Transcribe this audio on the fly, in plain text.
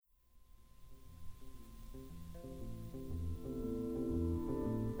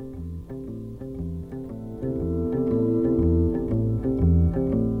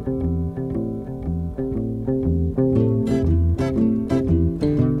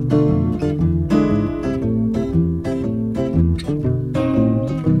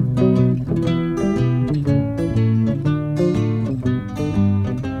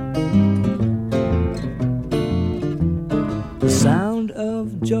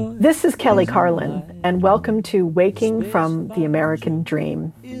This is Kelly Carlin, and welcome to Waking from the American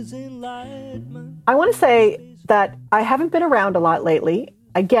Dream. I want to say that I haven't been around a lot lately.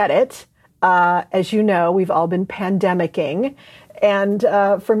 I get it. As you know, we've all been pandemicking. And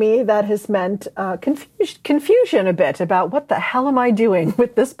for me, that has meant confusion a bit about what the hell am I doing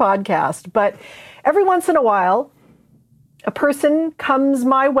with this podcast. But every once in a while, a person comes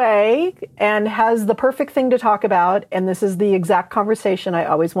my way and has the perfect thing to talk about. And this is the exact conversation I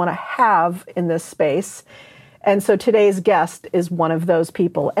always want to have in this space. And so today's guest is one of those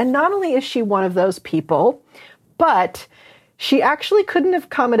people. And not only is she one of those people, but she actually couldn't have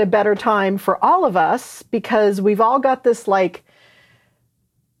come at a better time for all of us, because we've all got this like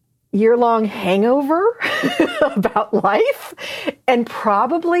year-long hangover about life. And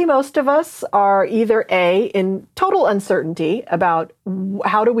probably most of us are either A, in total uncertainty about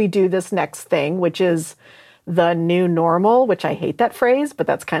how do we do this next thing, which is the new normal, which I hate that phrase, but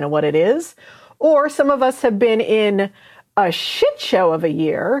that's kind of what it is. Or some of us have been in a shit show of a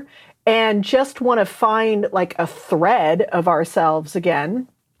year and just want to find like a thread of ourselves again.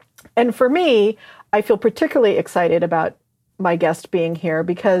 And for me, I feel particularly excited about my guest being here,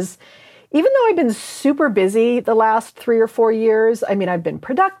 because even though I've been super busy the last 3 or 4 years, I mean, I've been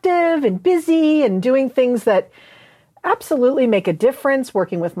productive and busy and doing things that absolutely make a difference,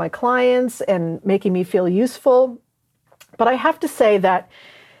 working with my clients and making me feel useful. But I have to say that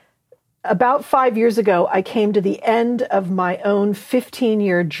about 5 years ago, I came to the end of my own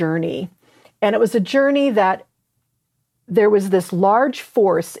 15-year journey. And it was a journey that there was this large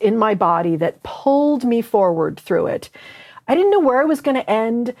force in my body that pulled me forward through it. I didn't know where I was going to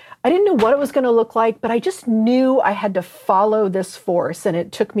end. I didn't know what it was going to look like, but I just knew I had to follow this force. And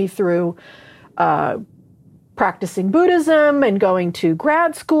it took me through practicing Buddhism and going to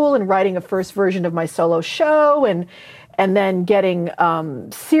grad school and writing a first version of my solo show, and then getting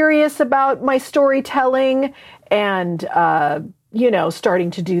serious about my storytelling and,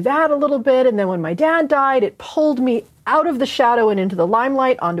 starting to do that a little bit. And then when my dad died, it pulled me out of the shadow and into the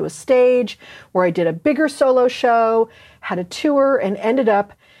limelight onto a stage where I did a bigger solo show, had a tour, and ended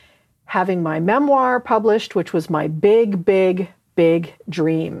up having my memoir published, which was my big, big, big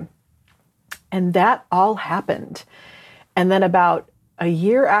dream. And that all happened. And then about a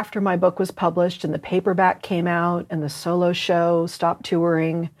year after my book was published and the paperback came out and the solo show stopped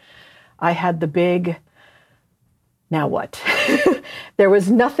touring, I had the big, now what? There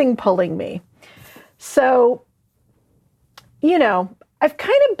was nothing pulling me. So, I've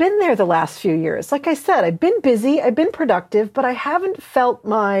kind of been there the last few years. Like I said, I've been busy, I've been productive, but I haven't felt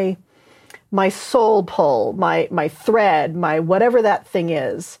my soul pull, my thread, my whatever that thing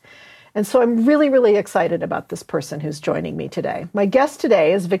is. And so I'm really, really excited about this person who's joining me today. My guest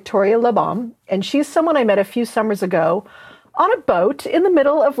today is Victoria Labalme, and she's someone I met a few summers ago on a boat in the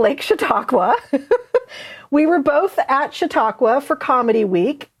middle of Lake Chautauqua. We were both at Chautauqua for Comedy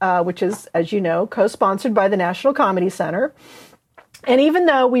Week, which is, as you know, co-sponsored by the National Comedy Center. And even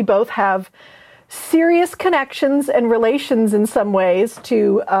though we both have serious connections and relations in some ways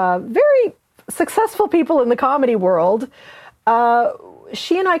to very successful people in the comedy world,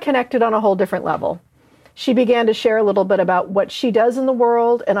 she and I connected on a whole different level. She began to share a little bit about what she does in the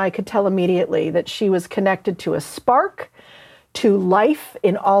world, and I could tell immediately that she was connected to a spark, to life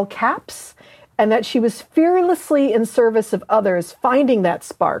in all caps, and that she was fearlessly in service of others, finding that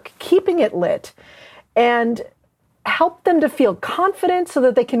spark, keeping it lit, and help them to feel confident so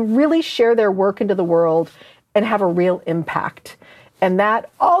that they can really share their work into the world and have a real impact. And that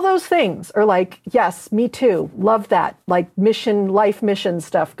all those things are like, yes, me too. Love that. Like life mission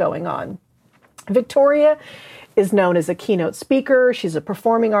stuff going on. Victoria is known as a keynote speaker. She's a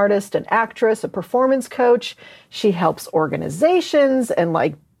performing artist, an actress, a performance coach. She helps organizations and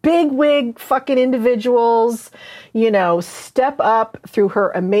like bigwig fucking individuals, step up through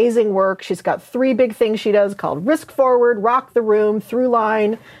her amazing work. She's got 3 big things she does called Risk Forward, Rock the Room,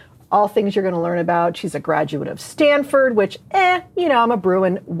 Throughline, all things you're going to learn about. She's a graduate of Stanford, which, I'm a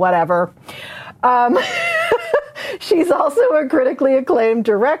Bruin, whatever. She's also a critically acclaimed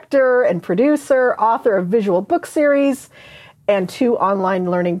director and producer, author of visual book series and 2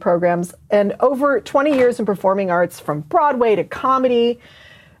 online learning programs, and over 20 years in performing arts, from Broadway to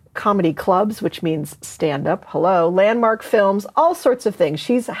comedy clubs, which means stand-up, Landmark Films, all sorts of things.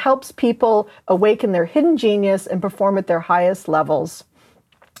 She helps people awaken their hidden genius and perform at their highest levels.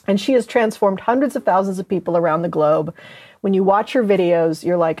 And she has transformed hundreds of thousands of people around the globe. When you watch her videos,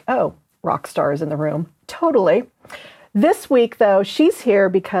 you're like, oh, rock stars in the room. Totally. This week, though, she's here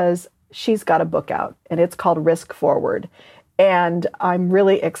because she's got a book out, and it's called Risk Forward. And I'm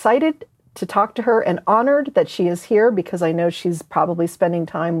really excited to talk to her and honored that she is here because I know she's probably spending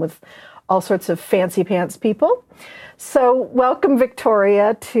time with all sorts of fancy pants people. So welcome,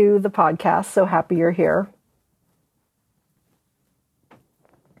 Victoria, to the podcast. So happy you're here.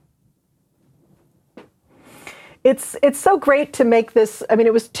 It's so great to make this. I mean,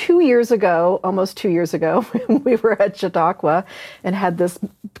 it was 2 years ago, almost 2 years ago, when we were at Chautauqua and had this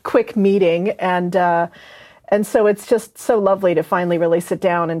quick meeting. And so it's just so lovely to finally really sit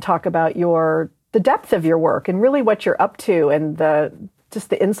down and talk about the depth of your work and really what you're up to and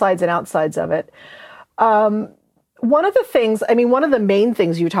just the insides and outsides of it. One of the main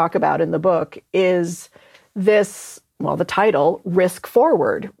things you talk about in the book is this, well, the title, Risk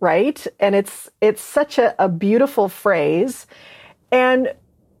Forward, right? And it's such a beautiful phrase. And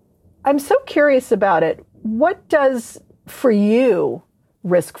I'm so curious about it. What does, for you,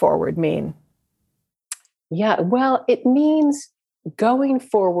 risk forward mean? Yeah, well, it means going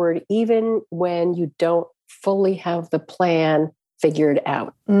forward even when you don't fully have the plan figured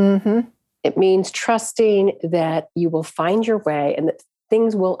out. Mm-hmm. It means trusting that you will find your way and that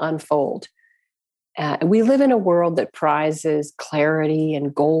things will unfold. We live in a world that prizes clarity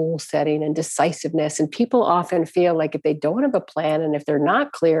and goal setting and decisiveness. And people often feel like if they don't have a plan and if they're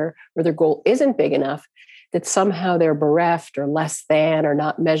not clear or their goal isn't big enough, that somehow they're bereft or less than or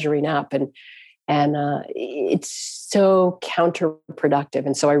not measuring up. And it's so counterproductive.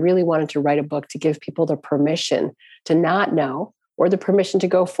 And so I really wanted to write a book to give people the permission to not know or the permission to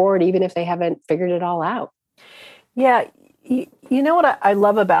go forward, even if they haven't figured it all out. Yeah. You know what I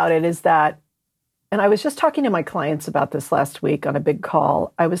love about it is that, and I was just talking to my clients about this last week on a big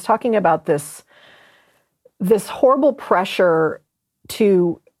call. I was talking about this horrible pressure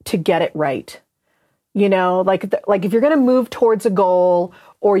to get it right. You know, like if you're going to move towards a goal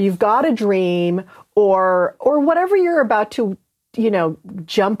or you've got a dream or whatever you're about to,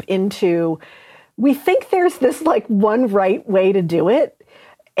 jump into, we think there's this like one right way to do it.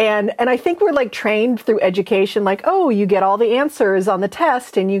 And I think we're like trained through education, like, oh, you get all the answers on the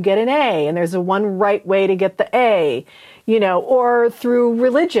test and you get an A, and there's a one right way to get the A, or through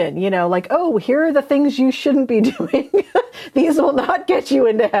religion, like, oh, here are the things you shouldn't be doing. These will not get you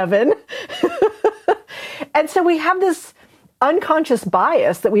into heaven. And so we have this unconscious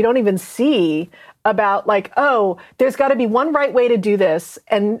bias that we don't even see about like, oh, there's got to be one right way to do this.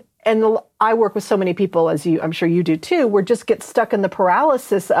 And I work with so many people, as I'm sure you do too, where just get stuck in the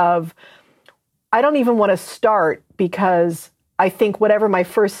paralysis of, I don't even want to start because I think whatever my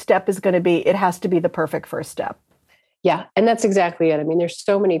first step is going to be, it has to be the perfect first step. Yeah. And that's exactly it. I mean, there's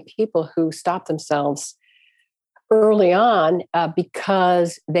so many people who stop themselves early on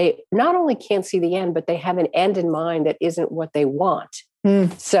because they not only can't see the end, but they have an end in mind that isn't what they want.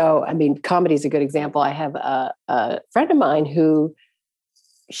 Mm. So, I mean, comedy is a good example. I have a friend of mine who,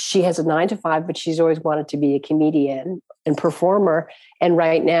 she has a 9-to-5, but she's always wanted to be a comedian and performer. And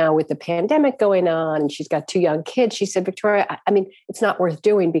right now with the pandemic going on, and she's got 2 young kids, she said, Victoria, I mean, it's not worth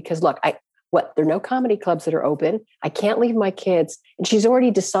doing because look, there are no comedy clubs that are open. I can't leave my kids. And she's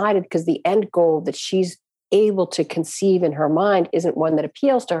already decided because the end goal that she's able to conceive in her mind isn't one that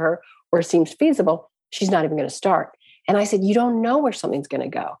appeals to her or seems feasible. She's not even going to start. And I said, you don't know where something's going to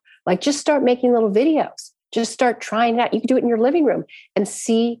go. Like, just start making little videos. Just start trying it out. You can do it in your living room and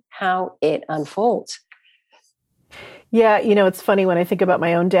see how it unfolds. Yeah, it's funny when I think about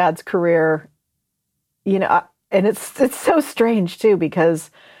my own dad's career, and it's so strange too,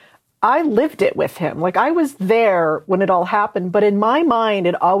 because I lived it with him. Like, I was there when it all happened, but in my mind,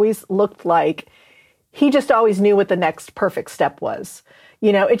 it always looked like he just always knew what the next perfect step was.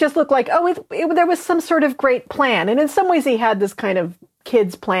 It just looked like, there was some sort of great plan. And in some ways he had this kind of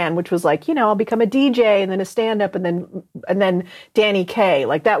kid's plan, which was like, I'll become a DJ and then a stand-up and then Danny Kaye.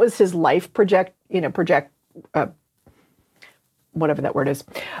 Like, that was his life project, whatever that word is.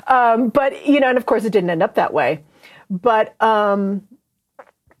 But, and of course it didn't end up that way. But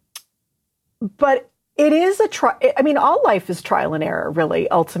it is all life is trial and error, really,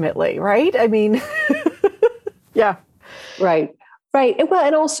 ultimately, right? I mean, yeah. Right. Well,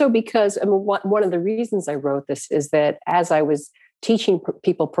 and also because, one of the reasons I wrote this is that as I was teaching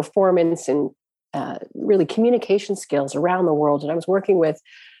people performance and really communication skills around the world, and I was working with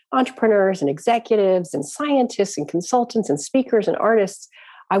entrepreneurs and executives and scientists and consultants and speakers and artists,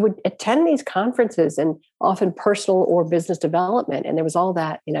 I would attend these conferences and often personal or business development. And there was all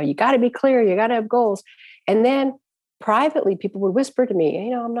that, you got to be clear, you got to have goals. And then privately, people would whisper to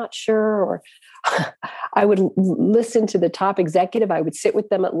me, I'm not sure, or I would listen to the top executive. I would sit with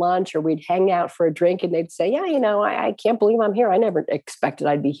them at lunch, or we'd hang out for a drink, and they'd say, I can't believe I'm here. I never expected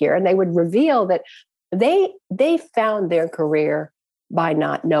I'd be here. And they would reveal that they found their career by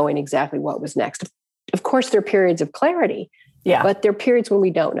not knowing exactly what was next. Of course, there are periods of clarity, Yeah. but there are periods when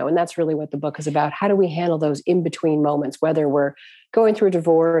we don't know. And that's really what the book is about. How do we handle those in-between moments, whether we're going through a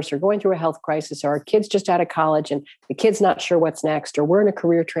divorce or going through a health crisis, or our kid's just out of college and the kid's not sure what's next, or we're in a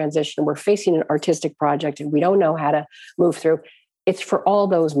career transition, we're facing an artistic project and we don't know how to move through. It's for all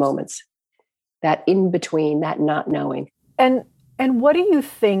those moments, that in between, that not knowing. And what do you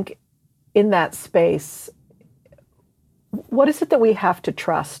think in that space? What is it that we have to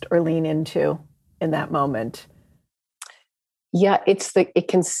trust or lean into in that moment? Yeah, it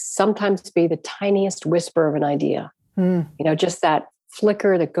can sometimes be the tiniest whisper of an idea. Just that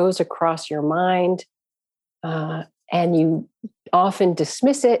flicker that goes across your mind, and you often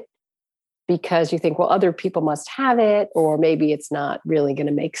dismiss it because you think, well, other people must have it, or maybe it's not really going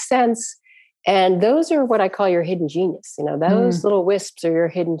to make sense. And those are what I call your hidden genius. Those little wisps are your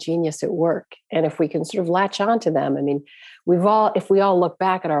hidden genius at work. And if we can sort of latch onto them, I mean, if we all look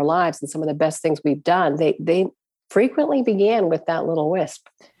back at our lives and some of the best things we've done, they frequently began with that little wisp.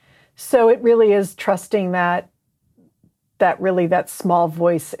 So it really is trusting that small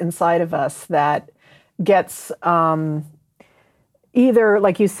voice inside of us that gets either,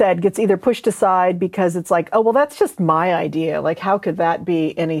 like you said, gets either pushed aside because it's like, oh, well, that's just my idea. Like, how could that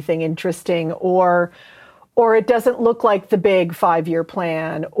be anything interesting? Or it doesn't look like the big 5-year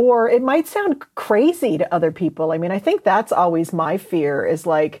plan, or it might sound crazy to other people. I mean, I think that's always my fear, is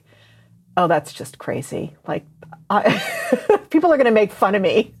like, oh, that's just crazy. Like, people are going to make fun of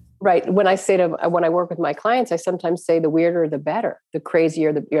me. Right. When I work with my clients, I sometimes say the weirder, the better, the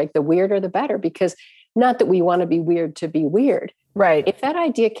crazier, the weirder, the better, because not that we want to be weird to be weird. Right. If that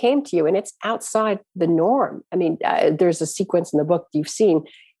idea came to you and it's outside the norm, I mean, there's a sequence in the book you've seen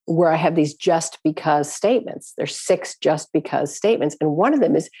where I have these just because statements. There's 6 just because statements. And one of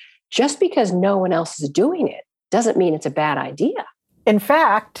them is, just because no one else is doing it doesn't mean it's a bad idea. In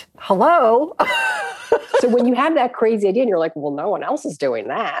fact, hello. So when you have that crazy idea and you're like, well, no one else is doing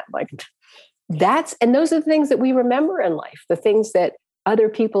that. Like and those are the things that we remember in life, the things that other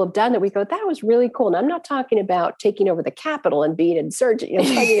people have done that we go, that was really cool. And I'm not talking about taking over the Capitol and being insurgent. I'm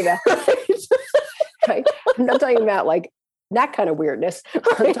talking about, right? I'm not talking about like that kind of weirdness.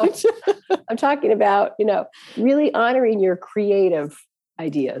 I'm talking about, really honoring your creative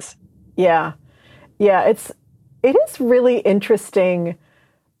ideas. Yeah. Yeah. It is really interesting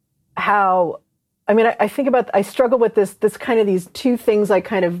how, I mean, I struggle with this kind of these two things I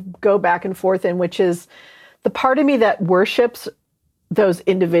kind of go back and forth in, which is the part of me that worships those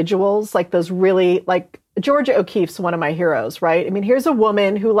individuals, like those really, like Georgia O'Keeffe's one of my heroes, right? I mean, here's a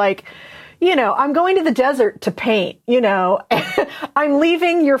woman who I'm going to the desert to paint, I'm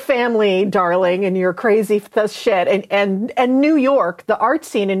leaving your family, darling, and your crazy shit and New York, the art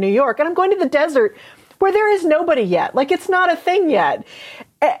scene in New York. And I'm going to the desert where there is nobody yet. Like, it's not a thing yet,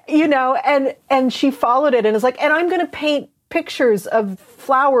 and she followed it and is like, and I'm going to paint pictures of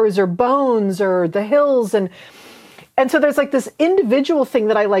flowers or bones or the hills. And so there's like this individual thing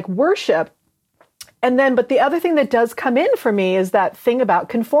that I like worship. And then, but the other thing that does come in for me is that thing about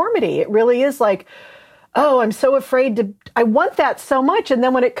conformity. It really is like, oh, I'm so afraid I want that so much. And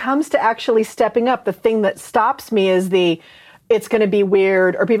then when it comes to actually stepping up, the thing that stops me is it's going to be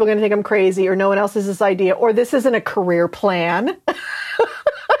weird, or people are going to think I'm crazy, or no one else has this idea, or this isn't a career plan.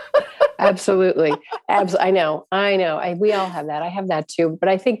 Absolutely. I know. We all have that. I have that too. But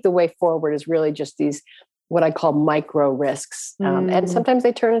I think the way forward is really just these, what I call micro risks. And sometimes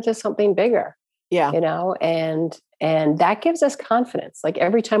they turn into something bigger. Yeah. And that gives us confidence. Like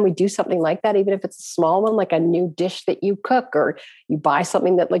every time we do something like that, even if it's a small one, like a new dish that you cook, or you buy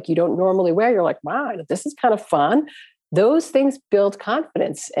something that like you don't normally wear, you're like, wow, this is kind of fun. Those things build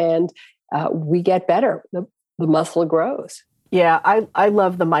confidence, and we get better. The muscle grows. Yeah. I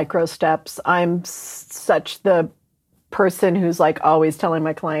love the micro steps. I'm such the person who's like always telling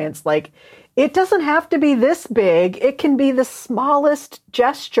my clients, like, it doesn't have to be this big. It can be the smallest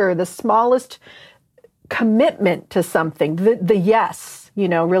gesture, the smallest commitment to something, the yes,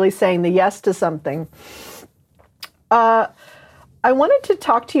 really saying the yes to something. I wanted to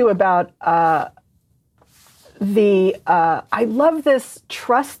talk to you about I love this,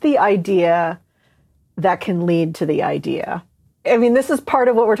 trust the idea that can lead to the idea. I mean, this is part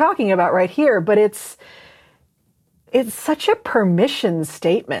of what we're talking about right here, but it's such a permission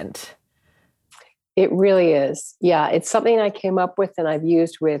statement. It really is. Yeah, it's something I came up with and I've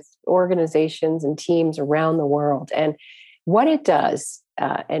used with organizations and teams around the world. And what it does,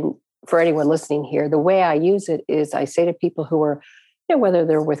 and for anyone listening here, the way I use it is I say to people who are, whether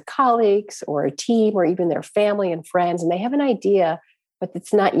they're with colleagues or a team or even their family and friends, and they have an idea but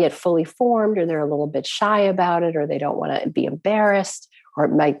it's not yet fully formed, or they're a little bit shy about it, or they don't want to be embarrassed, or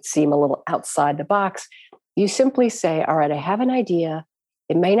it might seem a little outside the box. You simply say, all right, I have an idea.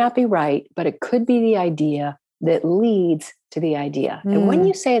 It may not be right, but it could be the idea that leads to the idea. And when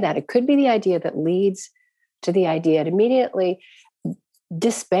you say that, it could be the idea that leads to the idea, it immediately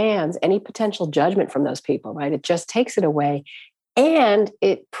disbands any potential judgment from those people, right? It just takes it away. And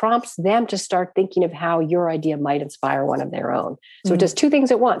it prompts them to start thinking of how your idea might inspire one of their own. So it does two things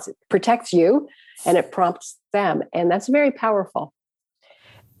at once. It protects you and it prompts them. And that's very powerful.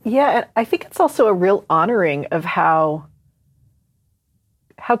 Yeah, and I think it's also a real honoring of how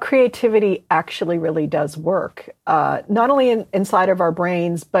creativity actually really does work, not only inside of our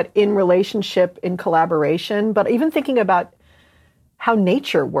brains, but in relationship, in collaboration, but even thinking about how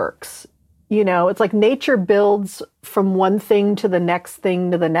nature works. You know, it's like nature builds from one thing to the next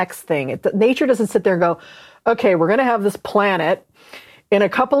thing to the next thing. Nature doesn't sit there and go, okay, we're going to have this planet in a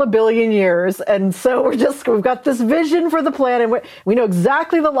couple of billion years. And so we've got this vision for the planet. We know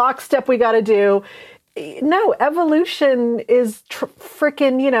exactly the lockstep we got to do. No, evolution is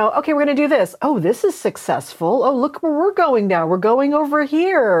freaking, okay, we're going to do this. Oh, this is successful. Oh, look where we're going now. We're going over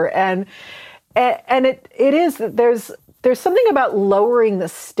here. And it is, there's something about lowering the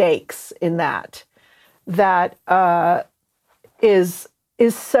stakes in that is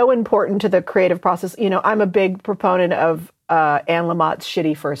so important to the creative process. I'm a big proponent of Anne Lamott's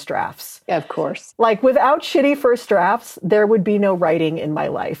shitty first drafts. Yeah, of course. Like without shitty first drafts, there would be no writing in my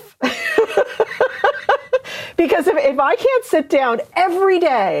life. Because if I can't sit down every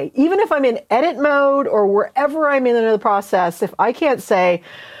day, even if I'm in edit mode or wherever I'm in the process, if I can't say,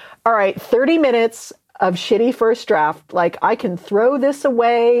 all right, 30 minutes of shitty first draft, like I can throw this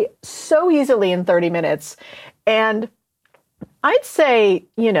away so easily in 30 minutes. And I'd say,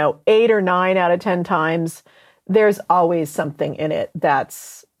 8 or 9 out of 10 times, there's always something in it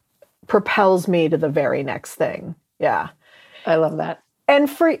that's propels me to the very next thing. Yeah. I love that. And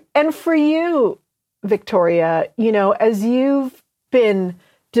for you, Victoria, as you've been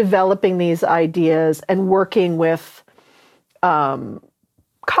developing these ideas and working with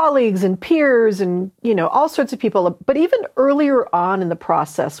colleagues and peers and, all sorts of people, but even earlier on in the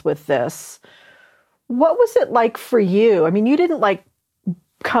process with this, what was it like for you? I mean, you didn't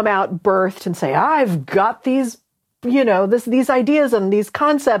come out birthed and say, I've got these, these ideas and these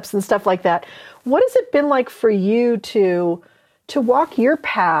concepts and stuff like that. What has it been like for you to walk your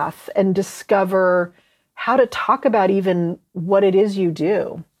path and discover how to talk about even what it is you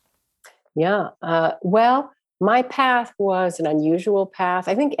do? Yeah. Well, my path was an unusual path.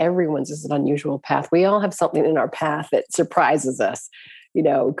 I think everyone's is an unusual path. We all have something in our path that surprises us.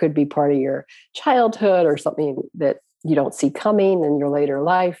 It could be part of your childhood or something that you don't see coming in your later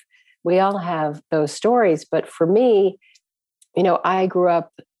life. We all have those stories. But for me, I grew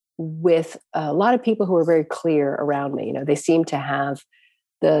up with a lot of people who were very clear around me. They seem to have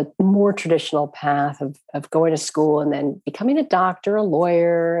the more traditional path of going to school and then becoming a doctor, a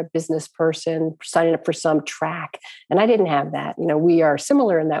lawyer, a business person, signing up for some track. And I didn't have that. We are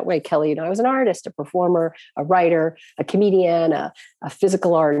similar in that way, Kelly. I was an artist, a performer, a writer, a comedian, a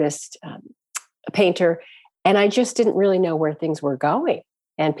physical artist, a painter. And I just didn't really know where things were going.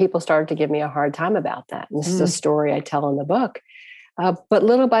 And people started to give me a hard time about that. And this is a story I tell in the book. But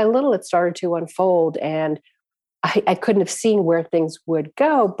little by little, it started to unfold. And I couldn't have seen where things would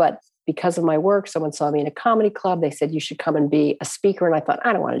go. But because of my work, someone saw me in a comedy club. They said, you should come and be a speaker. And I thought,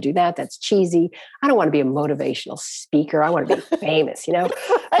 I don't want to do that. That's cheesy. I don't want to be a motivational speaker. I want to be famous,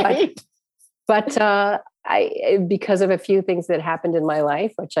 Right. But because of a few things that happened in my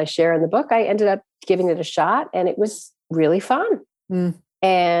life, which I share in the book, I ended up giving it a shot. And it was really fun.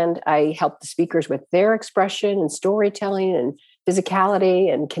 And I helped the speakers with their expression and storytelling and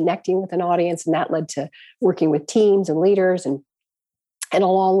physicality and connecting with an audience. And that led to working with teams and leaders. And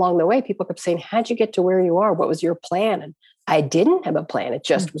all along the way, people kept saying, how'd you get to where you are? What was your plan? And I didn't have a plan. It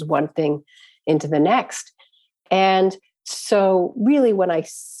just was one thing into the next. And so really, when I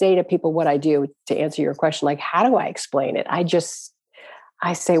say to people what I do, to answer your question, like, how do I explain it?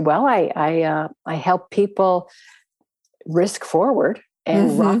 I say, well, I help people risk forward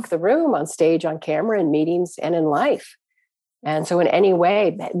and rock the room on stage, on camera, in meetings, and in life. And so in any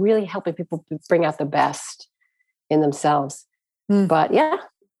way, that really helping people bring out the best in themselves. But yeah,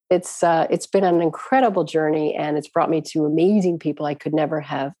 it's been an incredible journey, and it's brought me to amazing people I could never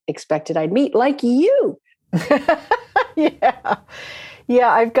have expected I'd meet, like you. Yeah.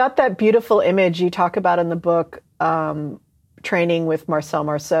 I've got that beautiful image you talk about in the book, training with Marcel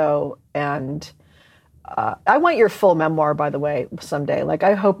Marceau, and I want your full memoir, by the way, someday. Like,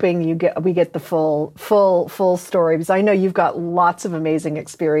 I'm hoping we get the full story, because I know you've got lots of amazing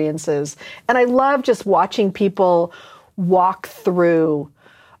experiences, and I love just watching people walk through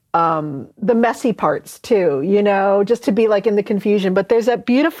the messy parts too. Just to be like in the confusion. But there's that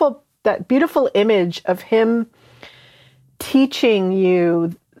beautiful image of him teaching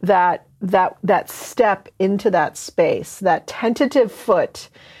you that step into that space, that tentative foot.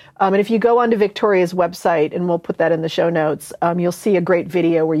 And if you go onto Victoria's website, and we'll put that in the show notes, you'll see a great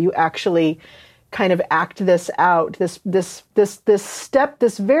video where you actually kind of act this out, this step,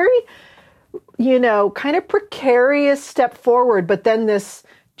 this very, kind of precarious step forward, but then this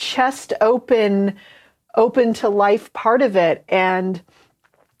chest open to life part of it. And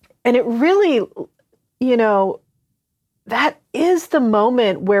it really, that is the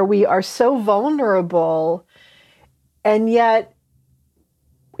moment where we are so vulnerable, and yet,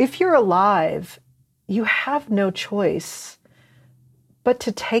 if you're alive, you have no choice but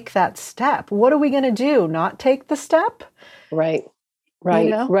to take that step. What are we going to do? Not take the step? Right.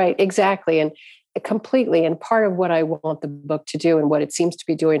 Right. Exactly. And completely. And part of what I want the book to do, and what it seems to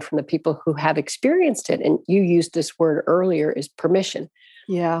be doing from the people who have experienced it, and you used this word earlier, is permission.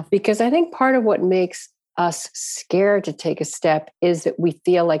 Yeah. Because I think part of what makes us scared to take a step is that we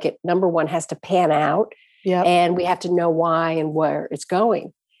feel like it, number one, has to pan out. Yeah. And we have to know why and where it's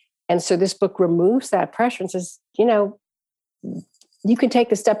going. And so this book removes that pressure and says, you can take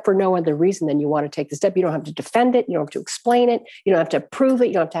the step for no other reason than you want to take the step. You don't have to defend it. You don't have to explain it. You don't have to prove it.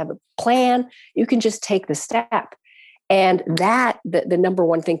 You don't have to have a plan. You can just take the step. And that, the number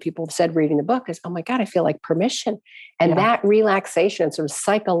one thing people have said reading the book is, oh my God, I feel like permission. And that relaxation and sort of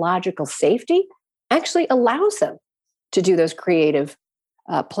psychological safety actually allows them to do those creative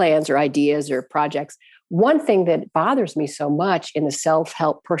plans or ideas or projects. One thing that bothers me so much in the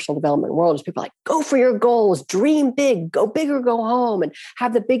self-help personal development world is people are like, go for your goals, dream big, go big or go home, and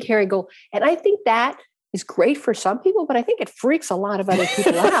have the big hairy goal. And I think that is great for some people, but I think it freaks a lot of other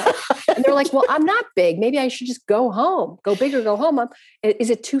people out. And they're like, well, I'm not big. Maybe I should just go home, go big or go home. Is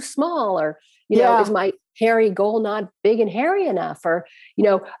it too small? Or, is my hairy goal not big and hairy enough? Or,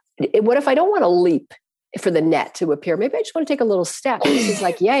 what if I don't want to leap for the net to appear? Maybe I just want to take a little step. This is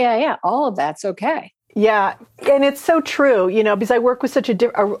like, yeah. All of that's okay. Yeah. And it's so true, because I work with such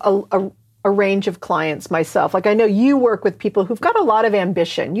a range of clients myself. Like, I know you work with people who've got a lot of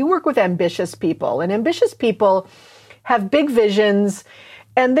ambition. You work with ambitious people, and ambitious people have big visions.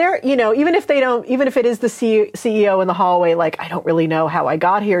 And they're, even if it is the CEO in the hallway, like, I don't really know how I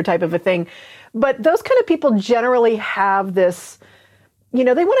got here type of a thing. But those kind of people generally have this, they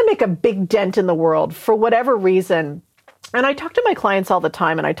want to make a big dent in the world for whatever reason. And I talk to my clients all the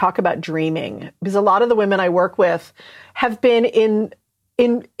time, and I talk about dreaming, because a lot of the women I work with have been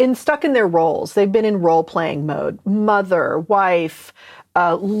stuck in their roles. They've been in role-playing mode, mother, wife,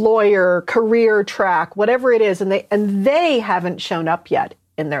 lawyer, career track, whatever it is, and they haven't shown up yet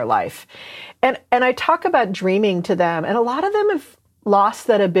in their life. And I talk about dreaming to them, and a lot of them have lost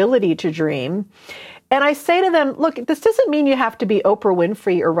that ability to dream. And I say to them, look, this doesn't mean you have to be Oprah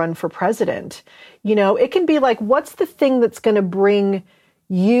Winfrey or run for president. It can be like, what's the thing that's going to bring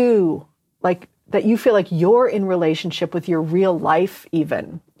you, like, that you feel like you're in relationship with your real life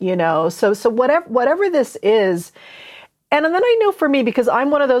even, so whatever this is. And then I know for me, because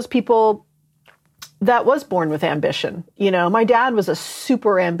I'm one of those people that was born with ambition. My dad was a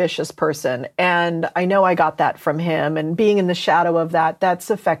super ambitious person, and I know I got that from him, and being in the shadow of that's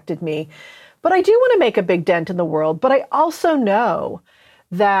affected me. But I do want to make a big dent in the world. But I also know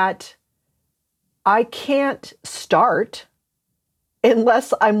that I can't start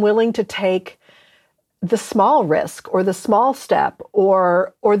unless I'm willing to take the small risk or the small step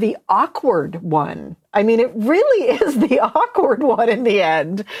or the awkward one. I mean, it really is the awkward one in the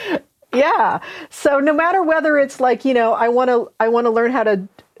end. Yeah. So no matter whether it's like, I want to learn how to,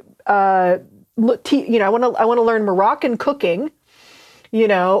 I want to learn Moroccan cooking,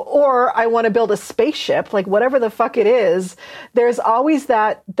 or I want to build a spaceship, like whatever the fuck it is, there's always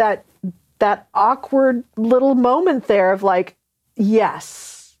that awkward little moment there of like,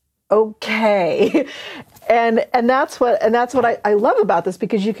 yes, okay. And that's what I love about this,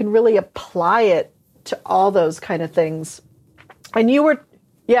 because you can really apply it to all those kind of things. And you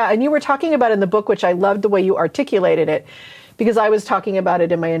were talking about in the book, which I loved the way you articulated it, because I was talking about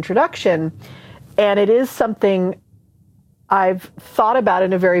it in my introduction, and it is something I've thought about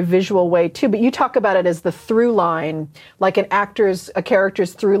in a very visual way too, but you talk about it as the through line, like a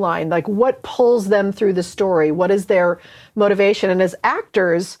character's through line, like what pulls them through the story, what is their motivation. And as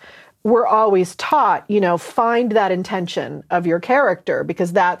actors, we're always taught, find that intention of your character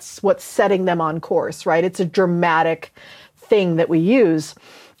because that's what's setting them on course, right? It's a dramatic thing that we use.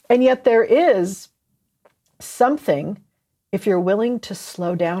 And yet there is something, if you're willing to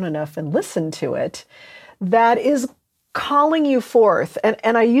slow down enough and listen to it, that is calling you forth.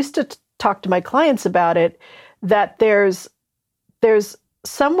 And I used to talk to my clients about it, that there's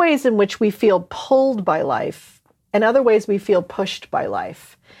some ways in which we feel pulled by life and other ways we feel pushed by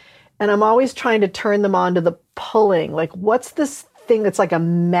life. And I'm always trying to turn them on to the pulling. Like, what's this thing that's like a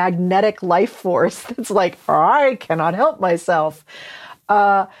magnetic life force that's like, I cannot help myself.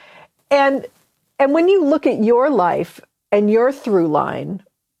 And when you look at your life and your through line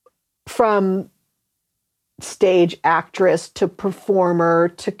from stage actress to performer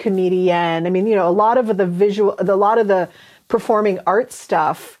to comedian, I mean, a lot of the performing arts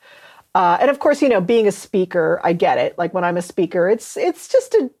stuff. And of course, being a speaker, I get it. Like when I'm a speaker, it's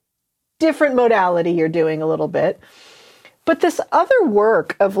just a different modality you're doing a little bit. But this other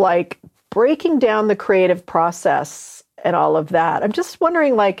work of like breaking down the creative process and all of that, I'm just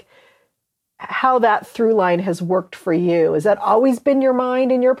wondering like how that through line has worked for you. Has that always been your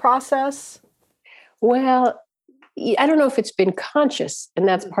mind in your process? Well, I don't know if it's been conscious, and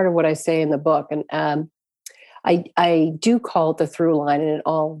that's part of what I say in the book. And I do call it the through line, and in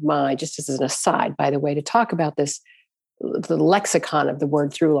all my, just as an aside, by the way, to talk about this, the lexicon of the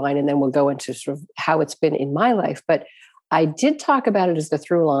word through line, and then we'll go into sort of how it's been in my life. But I did talk about it as the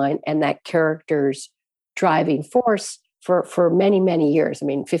through line and that character's driving force for many, many years. I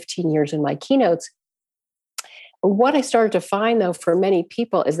mean, 15 years in my keynotes. What I started to find, though, for many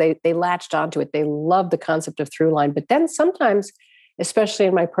people is they latched onto it. They love the concept of through line. But then sometimes, especially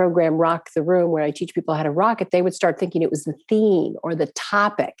in my program, Rock the Room, where I teach people how to rock it, they would start thinking it was the theme or the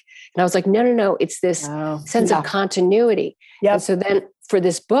topic. And I was like, no, it's this sense of continuity. Yep. And so then for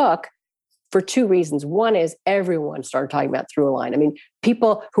this book, for two reasons. One is everyone started talking about through a line. I mean,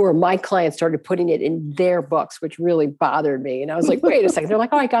 people who are my clients started putting it in their books, which really bothered me. And I was like, wait a second. They're like,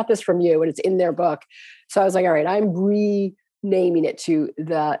 oh, I got this from you. And it's in their book. So I was like, all right, I'm renaming it to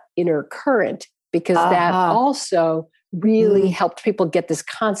the inner current, because that also really helped people get this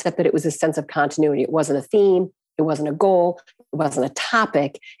concept that it was a sense of continuity. It wasn't a theme. It wasn't a goal. It wasn't a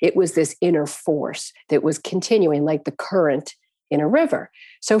topic. It was this inner force that was continuing like the current in a river.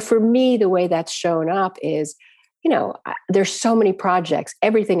 So for me, the way that's shown up is, there's so many projects.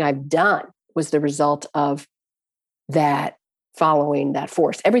 Everything I've done was the result of that, following that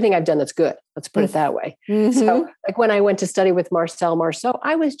force. Everything I've done that's good. Let's put it that way. Mm-hmm. So like when I went to study with Marcel Marceau,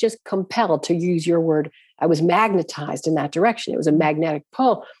 I was just compelled, to use your word, I was magnetized in that direction. It was a magnetic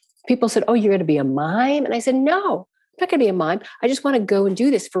pull. People said, oh, you're going to be a mime? And I said, no, I'm not going to be a mime. I just want to go and do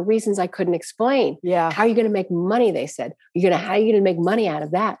this for reasons I couldn't explain. Yeah. How are you going to make money? They said, how are you going to make money out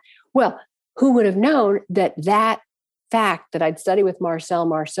of that? Well, who would have known that fact that I'd studied with Marcel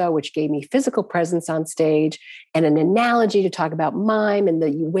Marceau, which gave me physical presence on stage and an analogy to talk about mime, and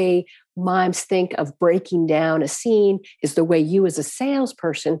the way mimes think of breaking down a scene is the way you as a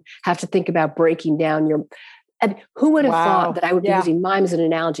salesperson have to think about breaking down your... And who would have thought that I would be using mime as an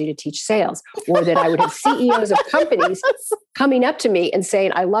analogy to teach sales, or that I would have CEOs of companies coming up to me and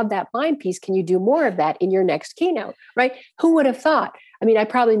saying, I love that mime piece. Can you do more of that in your next keynote? Right? Who would have thought? I mean, I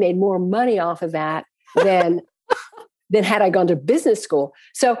probably made more money off of that than had I gone to business school.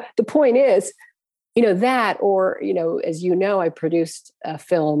 So the point is, that, or, as you know, I produced a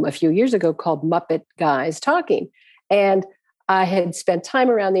film a few years ago called Muppet Guys Talking. And I had spent time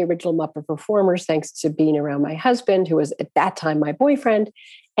around the original Muppet performers, thanks to being around my husband, who was at that time my boyfriend.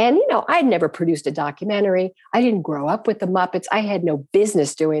 And, I'd never produced a documentary. I didn't grow up with the Muppets. I had no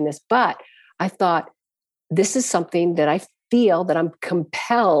business doing this, but I thought, this is something that I feel that I'm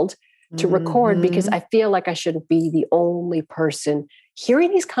compelled to record, because I feel like I shouldn't be the only person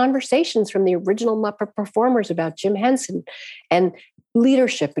hearing these conversations from the original Muppet performers about Jim Henson and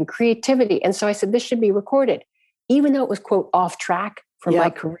leadership and creativity. And so I said, this should be recorded. Even though it was, quote, off track from my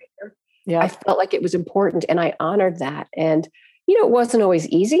career, I felt like it was important, and I honored that. And, it wasn't always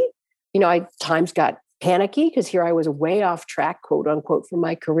easy. I times got panicky because here I was way off track, quote unquote, from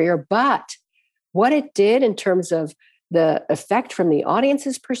my career. But what it did in terms of the effect from the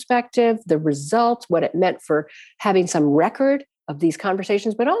audience's perspective, the results, what it meant for having some record of these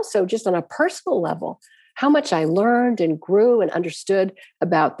conversations, but also just on a personal level, how much I learned and grew and understood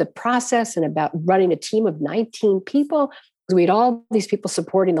about the process and about running a team of 19 people. We had all these people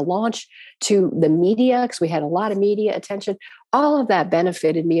supporting the launch, to the media, because we had a lot of media attention. All of that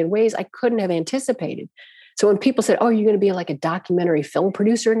benefited me in ways I couldn't have anticipated. So when people said, oh, you're going to be like a documentary film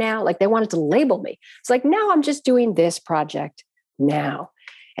producer now, like they wanted to label me. It's like, no, I'm just doing this project now.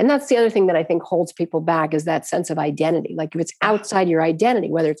 And that's the other thing that I think holds people back is that sense of identity. Like if it's outside your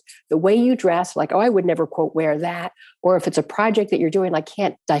identity, whether it's the way you dress, like, oh, I would never quote wear that. Or if it's a project that you're doing, I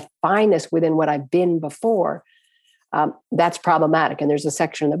can't define this within what I've been before. That's problematic. And there's a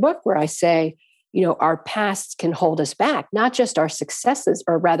section in the book where I say, our pasts can hold us back, not just our successes,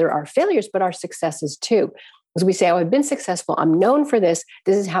 or rather our failures, but our successes too. Because we say, oh, I've been successful. I'm known for this.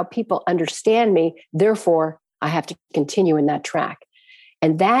 This is how people understand me. Therefore, I have to continue in that track.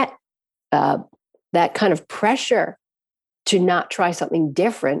 And that kind of pressure to not try something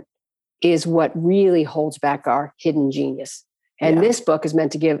different is what really holds back our hidden genius. And this book is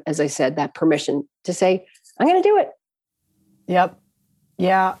meant to give, as I said, that permission to say, I'm going to do it. Yep.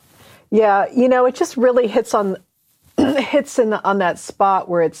 Yeah. Yeah. It just really hits on that spot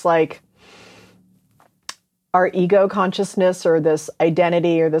where it's like our ego consciousness or this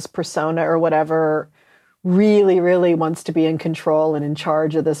identity or this persona or whatever really, really wants to be in control and in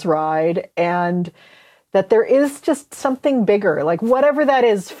charge of this ride. And that there is just something bigger, like whatever that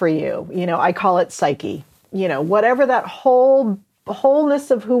is for you. I call it psyche, whatever that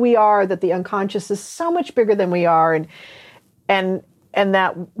wholeness of who we are, that the unconscious is so much bigger than we are. And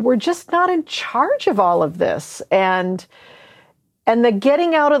that we're just not in charge of all of this. And the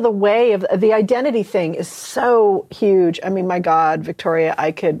getting out of the way of the identity thing is so huge. I mean, my God, Victoria,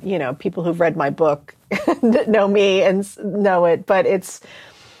 I could, people who've read my book know me and know it, but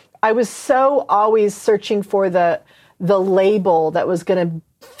I was so always searching for the label that was going to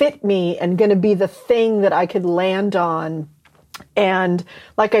fit me and going to be the thing that I could land on. And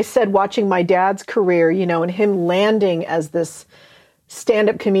like I said, watching my dad's career, and him landing as this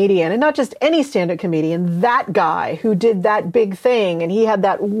stand-up comedian, and not just any stand-up comedian, that guy who did that big thing, and he had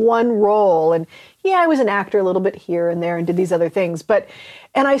that one role, and I was an actor a little bit here and there and did these other things,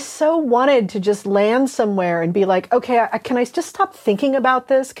 and I so wanted to just land somewhere and be like, okay, can I just stop thinking about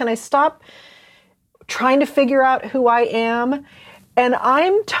this? Can I stop trying to figure out who I am? And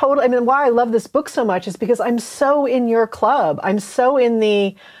why I love this book so much is because I'm so in your club. I'm so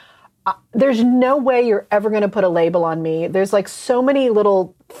in there's no way you're ever going to put a label on me. There's like so many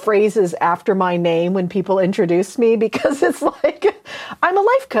little phrases after my name when people introduce me, because it's like, I'm a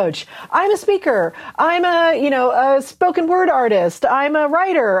life coach. I'm a speaker. I'm a spoken word artist. I'm a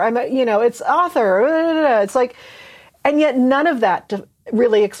writer. it's author. It's like, and yet none of that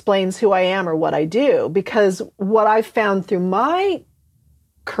really explains who I am or what I do, because what I found through my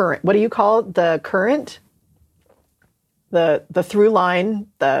current, what do you call it? The current, the through line,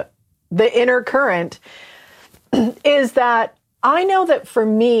 the inner current is that I know that for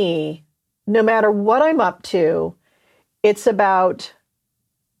me, no matter what I'm up to, it's about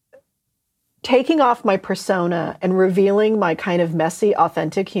taking off my persona and revealing my kind of messy,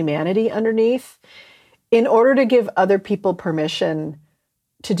 authentic humanity underneath in order to give other people permission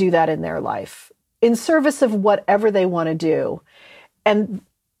to do that in their life in service of whatever they want to do. And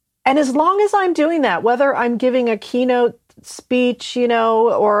as long as I'm doing that, whether I'm giving a keynote speech,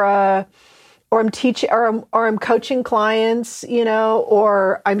 or I'm teaching, or I'm coaching clients,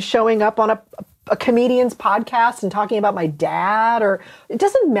 or I'm showing up on a comedian's podcast and talking about my dad, or it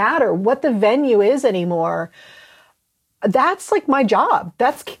doesn't matter what the venue is anymore. That's like my job.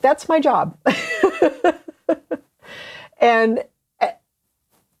 That's my job. And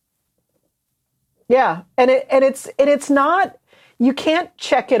it's not, you can't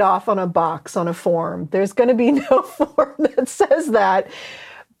check it off on a box on a form. There's going to be no form that says that.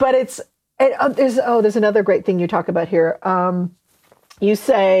 But there's another great thing you talk about here. You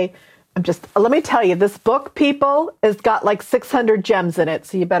say, let me tell you, this book, people, has got like 600 gems in it,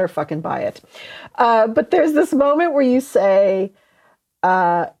 so you better fucking buy it. But there's this moment where you say,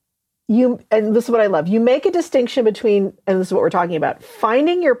 and this is what I love, you make a distinction between, and this is what we're talking about,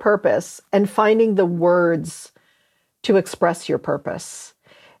 finding your purpose and finding the words to express your purpose.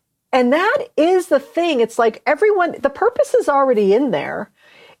 And that is the thing. It's like the purpose is already in there.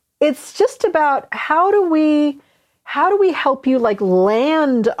 It's just about how do we help you like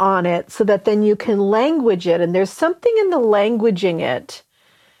land on it so that then you can language it. And there's something in the languaging it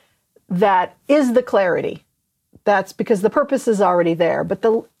that is the clarity. That's because the purpose is already there. But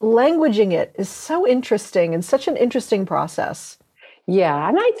the languaging it is so interesting and such an interesting process. Yeah.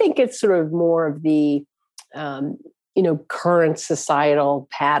 And I think it's sort of more of the, current societal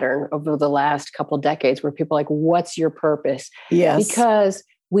pattern over the last couple of decades where people are like, what's your purpose? Yes. Because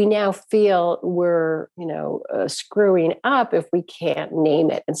we now feel we're, screwing up if we can't name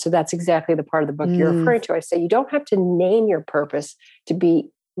it. And so that's exactly the part of the book you're referring to. I say, you don't have to name your purpose to be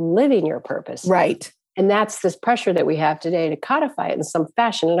living your purpose. Right. And that's this pressure that we have today to codify it in some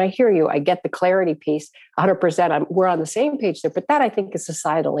fashion. And I hear you. I get the clarity piece 100%. We're on the same page there, but that I think is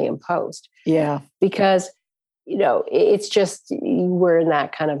societally imposed. Yeah. Because, it's just, we're in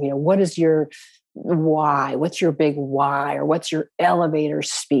that kind of, what is your why? What's your big why? Or what's your elevator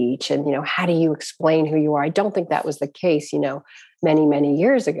speech? And, how do you explain who you are? I don't think that was the case, many, many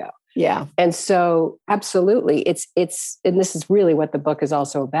years ago. Yeah. And so absolutely, it's, and this is really what the book is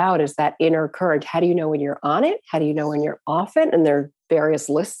also about, is that inner current. How do you know when you're on it? How do you know when you're off it? And there are various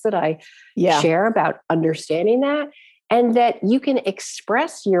lists that I share about understanding that, and that you can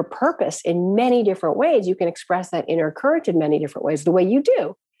express your purpose in many different ways. You can express that inner current in many different ways, the way you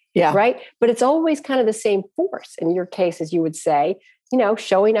do. Yeah. Right. But it's always kind of the same force. In your case, as you would say,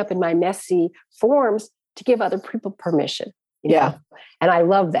 showing up in my messy forms to give other people permission. Yeah. And I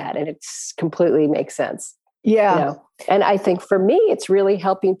love that. And it's completely makes sense. Yeah. And I think for me, it's really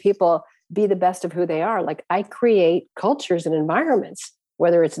helping people be the best of who they are. Like, I create cultures and environments,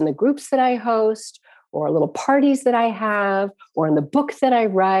 whether it's in the groups that I host or little parties that I have, or in the book that I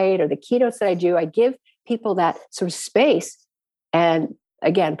write, or the keynotes that I do. I give people that sort of space and,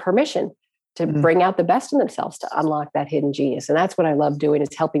 again, permission to bring out the best in themselves, to unlock that hidden genius. And that's what I love doing,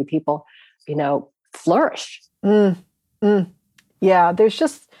 is helping people, flourish. Yeah, there's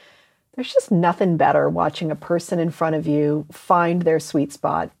just nothing better watching a person in front of you find their sweet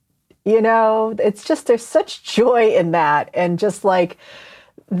spot. It's just, there's such joy in that. And just like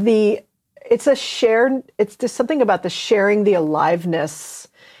it's just something about the sharing the aliveness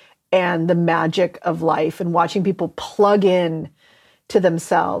and the magic of life, and watching people plug in to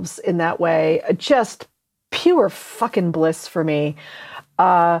themselves in that way. Just pure fucking bliss for me.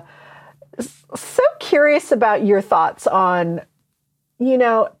 So curious about your thoughts on,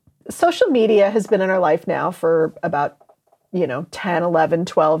 social media has been in our life now for about, 10, 11,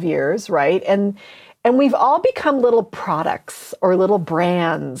 12 years, right? And we've all become little products or little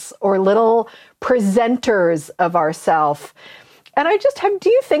brands or little presenters of ourselves. And do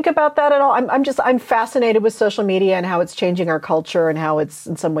you think about that at all? I'm fascinated with social media and how it's changing our culture, and how it's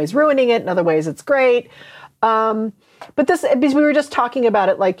in some ways ruining it. In other ways, it's great. But because we were just talking about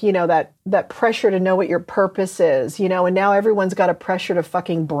it, like, that pressure to know what your purpose is, and now everyone's got a pressure to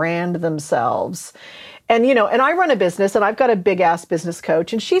fucking brand themselves. And, and I run a business, and I've got a big ass business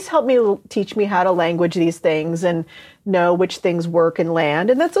coach, and she's helped me teach me how to language these things and know which things work and land.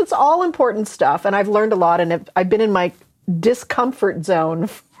 And it's all important stuff. And I've learned a lot, and I've been in my discomfort zone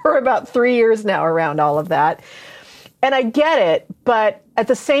for about 3 years now around all of that. And I get it, but at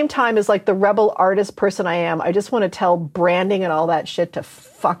the same time, as like the rebel artist person I am, I just want to tell branding and all that shit to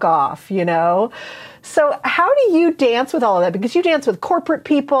fuck off, So how do you dance with all of that? Because you dance with corporate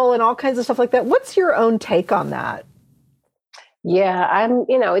people and all kinds of stuff like that. What's your own take on that? Yeah,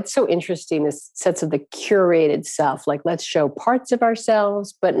 it's so interesting, this sense of the curated self. Like, let's show parts of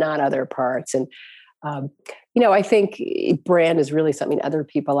ourselves, but not other parts. And I think brand is really something other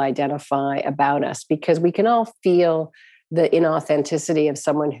people identify about us, because we can all feel the inauthenticity of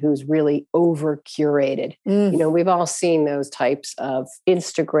someone who's really over curated. We've all seen those types of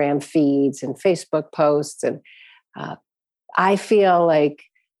Instagram feeds and Facebook posts. And I feel like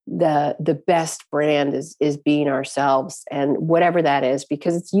the best brand is being ourselves, and whatever that is,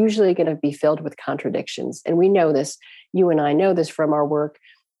 because it's usually going to be filled with contradictions. And we know this, you and I know this from our work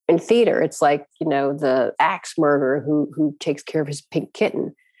in theater. It's like, the axe murderer who takes care of his pink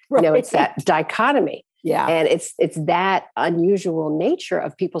kitten. Right. It's that dichotomy. Yeah. And it's that unusual nature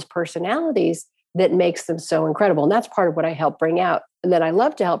of people's personalities that makes them so incredible. And that's part of what I help bring out, and that I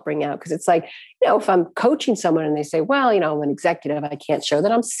love to help bring out. Because it's like, if I'm coaching someone and they say, well, I'm an executive, I can't show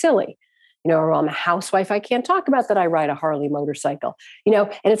that I'm silly. Or I'm a housewife, I can't talk about that I ride a Harley motorcycle. And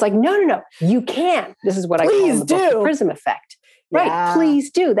it's like, no, you can. This is what I call the book, the Prism Effect. Right. Yeah.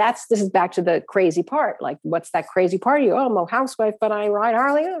 Please do. This is back to the crazy part. Like, what's that crazy part? I'm a housewife, but I ride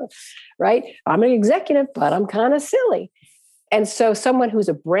Harley. Right. I'm an executive, but I'm kind of silly. And so someone who's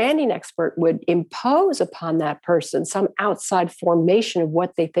a branding expert would impose upon that person some outside formation of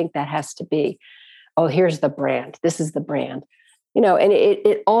what they think that has to be. Oh, here's the brand. This is the brand. And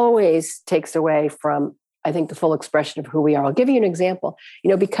it always takes away from, I think, the full expression of who we are. I'll give you an example.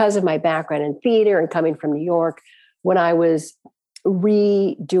 Because of my background in theater and coming from New York, when I was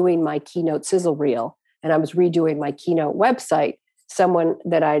redoing my keynote sizzle reel and I was redoing my keynote website, someone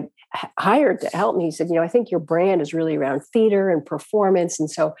that I hired to help me said, I think your brand is really around theater and performance.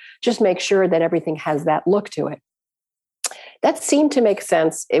 And so just make sure that everything has that look to it. That seemed to make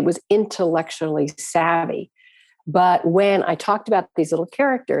sense. It was intellectually savvy. But when I talked about these little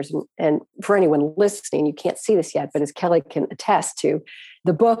characters, and for anyone listening, you can't see this yet, but as Kelly can attest to,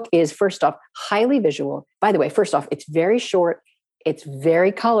 The book is, first off, highly visual. By the way, first off, it's very short. It's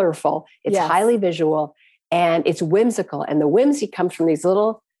very colorful. It's highly visual, and it's whimsical. And the whimsy comes from these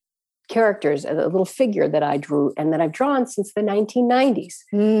little characters, a little figure that I drew and that I've drawn since the 1990s.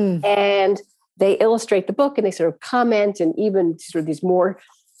 And they illustrate the book, and they sort of comment, and even sort of these more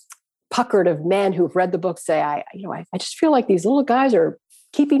puckered of men who've read the book say, I just feel like these little guys are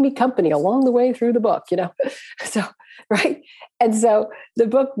keeping me company along the way through the book, So, right. And so the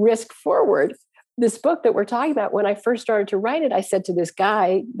book Risk Forward, this book that we're talking about, when I first started to write it, I said to this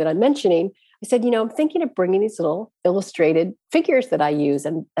guy that I'm mentioning, I said, I'm thinking of bringing these little illustrated figures that I use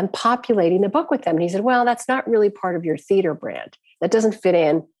and populating the book with them. And he said, well, that's not really part of your theater brand. That doesn't fit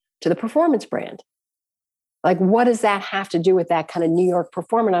in to the performance brand. Like, what does that have to do with that kind of New York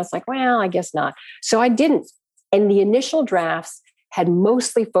performance? And I was like, well, I guess not. So I didn't. And the initial drafts had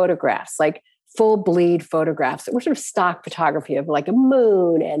mostly photographs, like full bleed photographs that were sort of stock photography of like a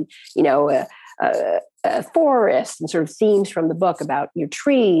moon and, a forest and sort of themes from the book about your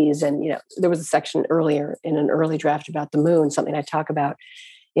trees. And, there was a section earlier in an early draft about the moon, something I talk about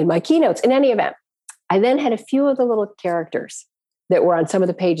in my keynotes. In any event, I then had a few of the little characters that were on some of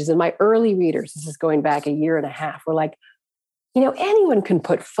the pages, and my early readers, this is going back a year and a half, were like, anyone can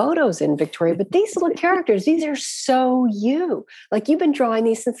put photos in, Victoria, but these little characters, these are so you. Like, you've been drawing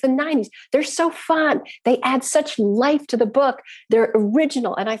these since the 90s. They're so fun. They add such life to the book. They're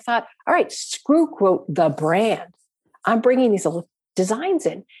original. And I thought, all right, screw quote the brand. I'm bringing these little designs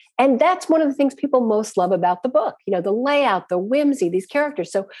in. And that's one of the things people most love about the book, the layout, the whimsy, these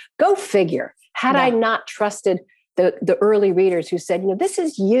characters. So go figure. Had I not trusted the early readers who said, this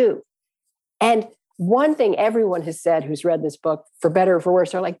is you. And one thing everyone has said who's read this book, for better or for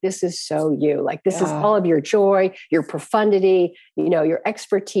worse, are like, this is so you. Like, this is all of your joy, your profundity, your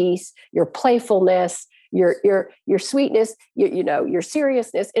expertise, your playfulness, your sweetness, your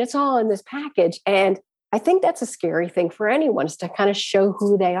seriousness. And it's all in this package. And I think that's a scary thing for anyone, is to kind of show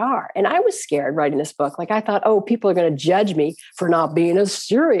who they are. And I was scared writing this book. Like, I thought, oh, people are going to judge me for not being as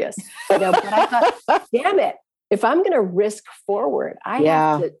serious. But I thought, damn it. If I'm going to risk forward,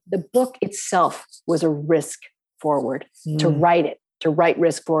 the book itself was a risk forward. To write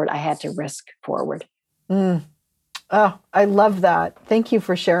risk forward, I had to risk forward. Oh, I love that. Thank you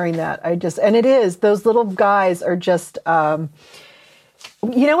for sharing that. And it is, those little guys are just, you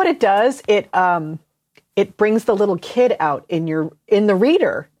know what it does? It brings the little kid out in the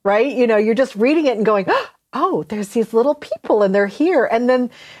reader, right? You're just reading it and going, oh, there's these little people and they're here. And then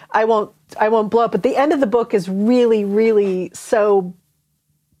I won't blow up, but the end of the book is really, really so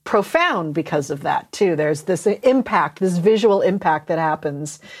profound because of that too. There's this impact, this visual impact that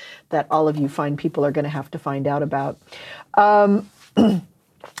happens that all of you fine people are going to have to find out about.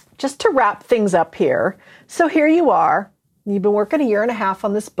 Just to wrap things up here. So here you are. You've been working a year and a half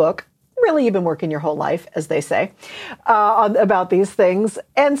on this book. Really, you've been working your whole life, as they say, about these things.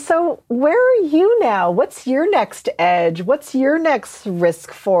 And so where are you now? What's your next edge? What's your next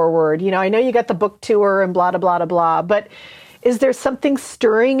risk forward? I know you got the book tour and blah, blah, blah, blah, but is there something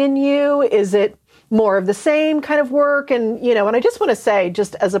stirring in you? Is it more of the same kind of work? And, and I just want to say,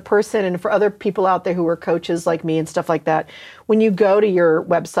 just as a person and for other people out there who are coaches like me and stuff like that, when you go to your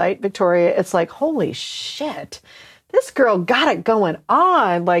website, Victoria, it's like, holy shit. This girl got it going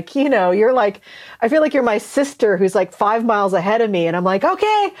on. Like, you're like, I feel like you're my sister who's like 5 miles ahead of me. And I'm like,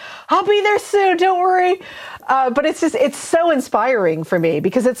 okay, I'll be there soon. Don't worry. But it's so inspiring for me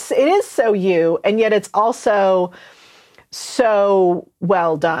because it is so you. And yet it's also so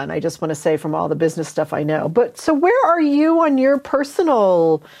well done. I just want to say, from all the business stuff I know. But so where are you on your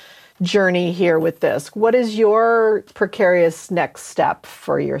personal journey here with this? What is your precarious next step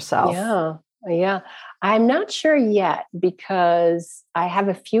for yourself? Yeah. I'm not sure yet because I have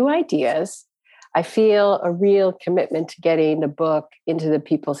a few ideas. I feel a real commitment to getting the book into the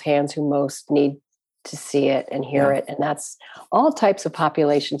people's hands who most need to see it and hear it. And that's all types of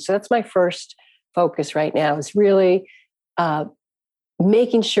populations. So that's my first focus right now, is really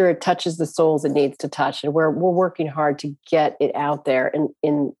making sure it touches the souls it needs to touch. And we're working hard to get it out there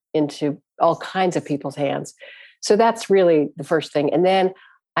and into all kinds of people's hands. So that's really the first thing. And then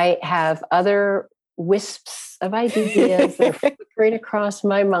I have other wisps of ideas that are flickering across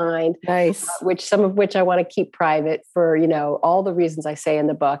my mind. Nice. Some of which I want to keep private for, all the reasons I say in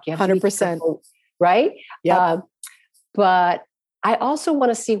the book. You have 100%. Right? Yeah. But I also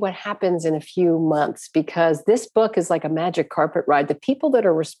want to see what happens in a few months, because this book is like a magic carpet ride. The people that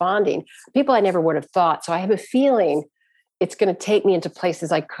are responding, people I never would have thought. So I have a feeling it's going to take me into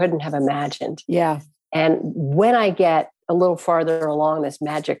places I couldn't have imagined. Yeah. And when I get a little farther along this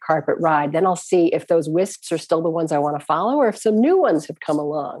magic carpet ride. Then I'll see if those wisps are still the ones I want to follow or if some new ones have come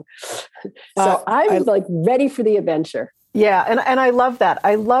along. So I'm like ready for the adventure. Yeah. And I love that.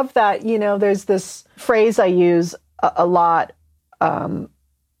 I love that, there's this phrase I use a lot, but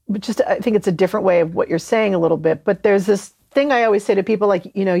just, I think it's a different way of what you're saying a little bit, but there's this thing I always say to people,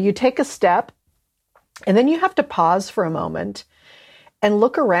 like, you take a step and then you have to pause for a moment and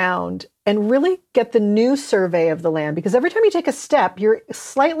look around and really get the new survey of the land. Because every time you take a step, you're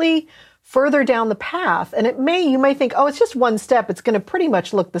slightly further down the path. And you may think, oh, it's just one step. It's going to pretty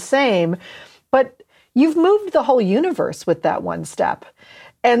much look the same. But you've moved the whole universe with that one step.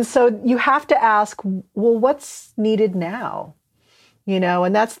 And so you have to ask, well, what's needed now?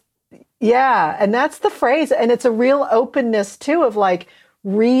 And that's the phrase. And it's a real openness too of like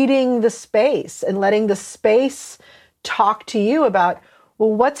reading the space and letting the space talk to you about,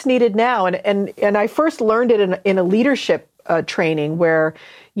 well, what's needed now? And I first learned it in a leadership training where,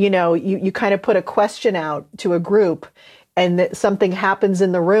 you kind of put a question out to a group and something happens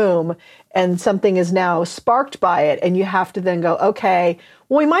in the room and something is now sparked by it. And you have to then go, okay,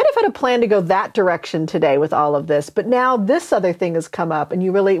 well, we might have had a plan to go that direction today with all of this, but now this other thing has come up. And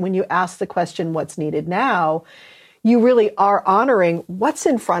you really, when you ask the question, what's needed now, you really are honoring what's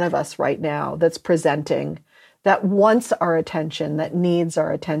in front of us right now that's presenting, that wants our attention, that needs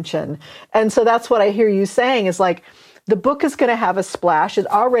our attention. And so that's what I hear you saying is like, the book is going to have a splash. It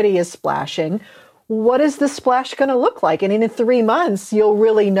already is splashing. What is the splash going to look like? And in 3 months, you'll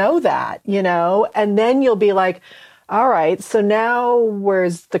really know that, and then you'll be like, all right, so now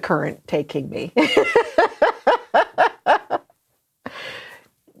where's the current taking me?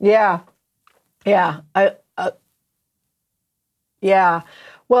 Yeah. Yeah.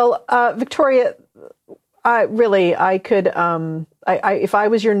 Well, Victoria, I could, if I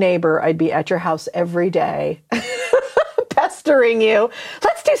was your neighbor, I'd be at your house every day pestering you.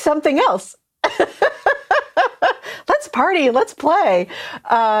 Let's do something else. Let's party. Let's play.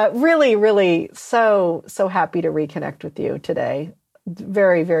 Really, really so happy to reconnect with you today.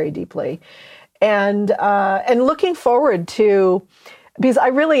 Very, very deeply. And looking forward to, because I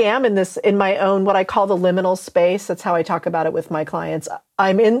really am in my own, what I call the liminal space. That's how I talk about it with my clients.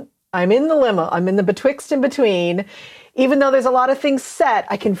 I'm in the limo. I'm in the betwixt and between. Even though there's a lot of things set,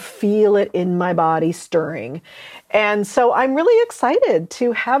 I can feel it in my body stirring. And so I'm really excited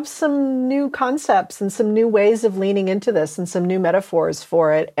to have some new concepts and some new ways of leaning into this and some new metaphors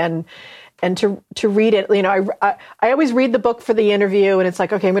for it and to read it. I always read the book for the interview and it's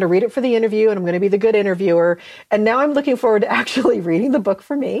like, okay, I'm going to read it for the interview and I'm going to be the good interviewer. And now I'm looking forward to actually reading the book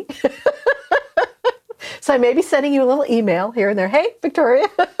for me. So I may be sending you a little email here and there. Hey, Victoria,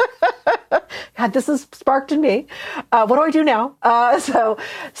 God, this has sparked in me. What do I do now? So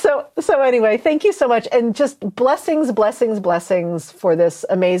anyway, thank you so much. And just blessings, blessings, blessings for this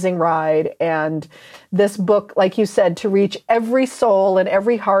amazing ride. And this book, like you said, to reach every soul and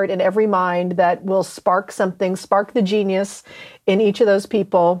every heart and every mind that will spark something, spark the genius in each of those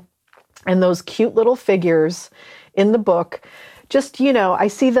people and those cute little figures in the book. Just, I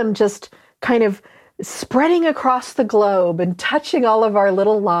see them just kind of spreading across the globe and touching all of our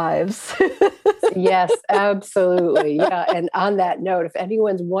little lives. Yes, absolutely. Yeah. And on that note, if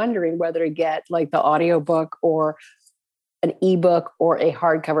anyone's wondering whether to get like the audiobook or an ebook or a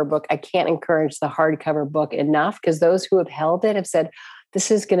hardcover book, I can't encourage the hardcover book enough because those who have held it have said, this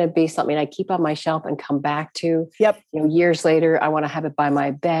is going to be something I keep on my shelf and come back to. Yep. Years later, I want to have it by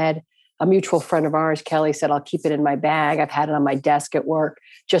my bed. A mutual friend of ours, Kelly, said, I'll keep it in my bag. I've had it on my desk at work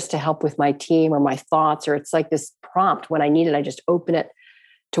just to help with my team or my thoughts, or it's like this prompt when I need it, I just open it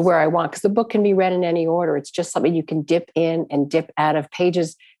to where I want, because the book can be read in any order. It's just something you can dip in and dip out of.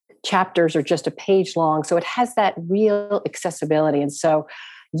 Pages, chapters are just a page long. So it has that real accessibility. And so,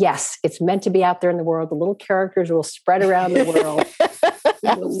 yes, it's meant to be out there in the world. The little characters will spread around the world.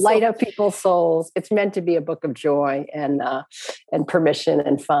 Light up people's souls. It's meant to be a book of joy and permission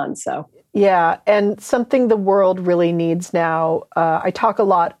and fun. So yeah, and something the world really needs now. I talk a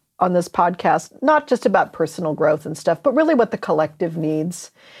lot on this podcast, not just about personal growth and stuff, but really what the collective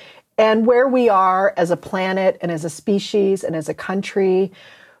needs and where we are as a planet and as a species and as a country.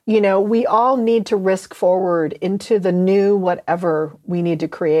 We all need to risk forward into the new whatever we need to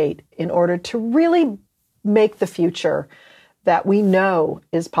create in order to really make the future that we know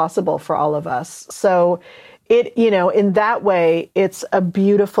is possible for all of us. So in that way, it's a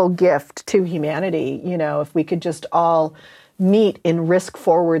beautiful gift to humanity. If we could just all meet in risk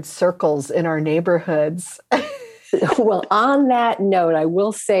forward circles in our neighborhoods. Well, on that note, I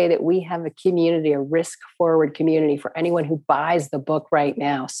will say that we have a community, a risk forward community for anyone who buys the book right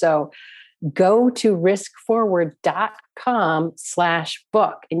now. So go to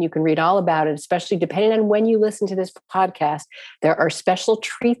riskforward.com/book and you can read all about it, especially depending on when you listen to this podcast. There are special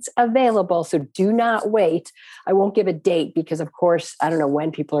treats available. So do not wait. I won't give a date because, of course, I don't know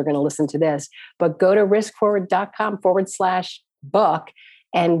when people are going to listen to this, but go to riskforward.com/book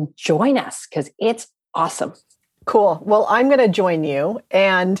and join us because it's awesome. Cool. Well, I'm going to join you.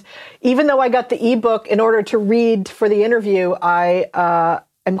 And even though I got the ebook in order to read for the interview, I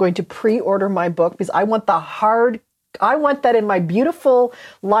am going to pre-order my book because I want I want that in my beautiful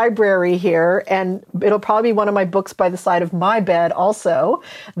library here. And it'll probably be one of my books by the side of my bed also.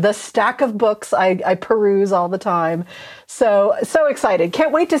 The stack of books I peruse all the time. So excited.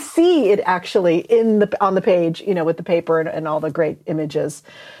 Can't wait to see it actually on the page, with the paper and all the great images.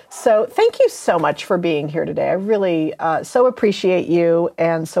 So thank you so much for being here today. I really so appreciate you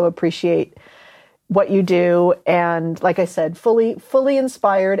and so appreciate what you do. And like I said, fully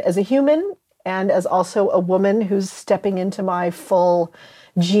inspired as a human and as also a woman who's stepping into my full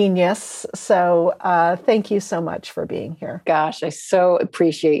genius. So thank you so much for being here. Gosh, I so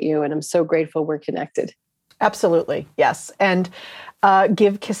appreciate you. And I'm so grateful we're connected. Absolutely. Yes. And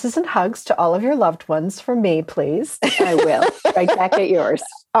give kisses and hugs to all of your loved ones from me, please. I will. Right back at yours.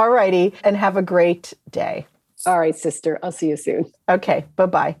 All righty. And have a great day. All right, sister. I'll see you soon. Okay.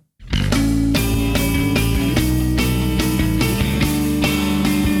 Bye-bye.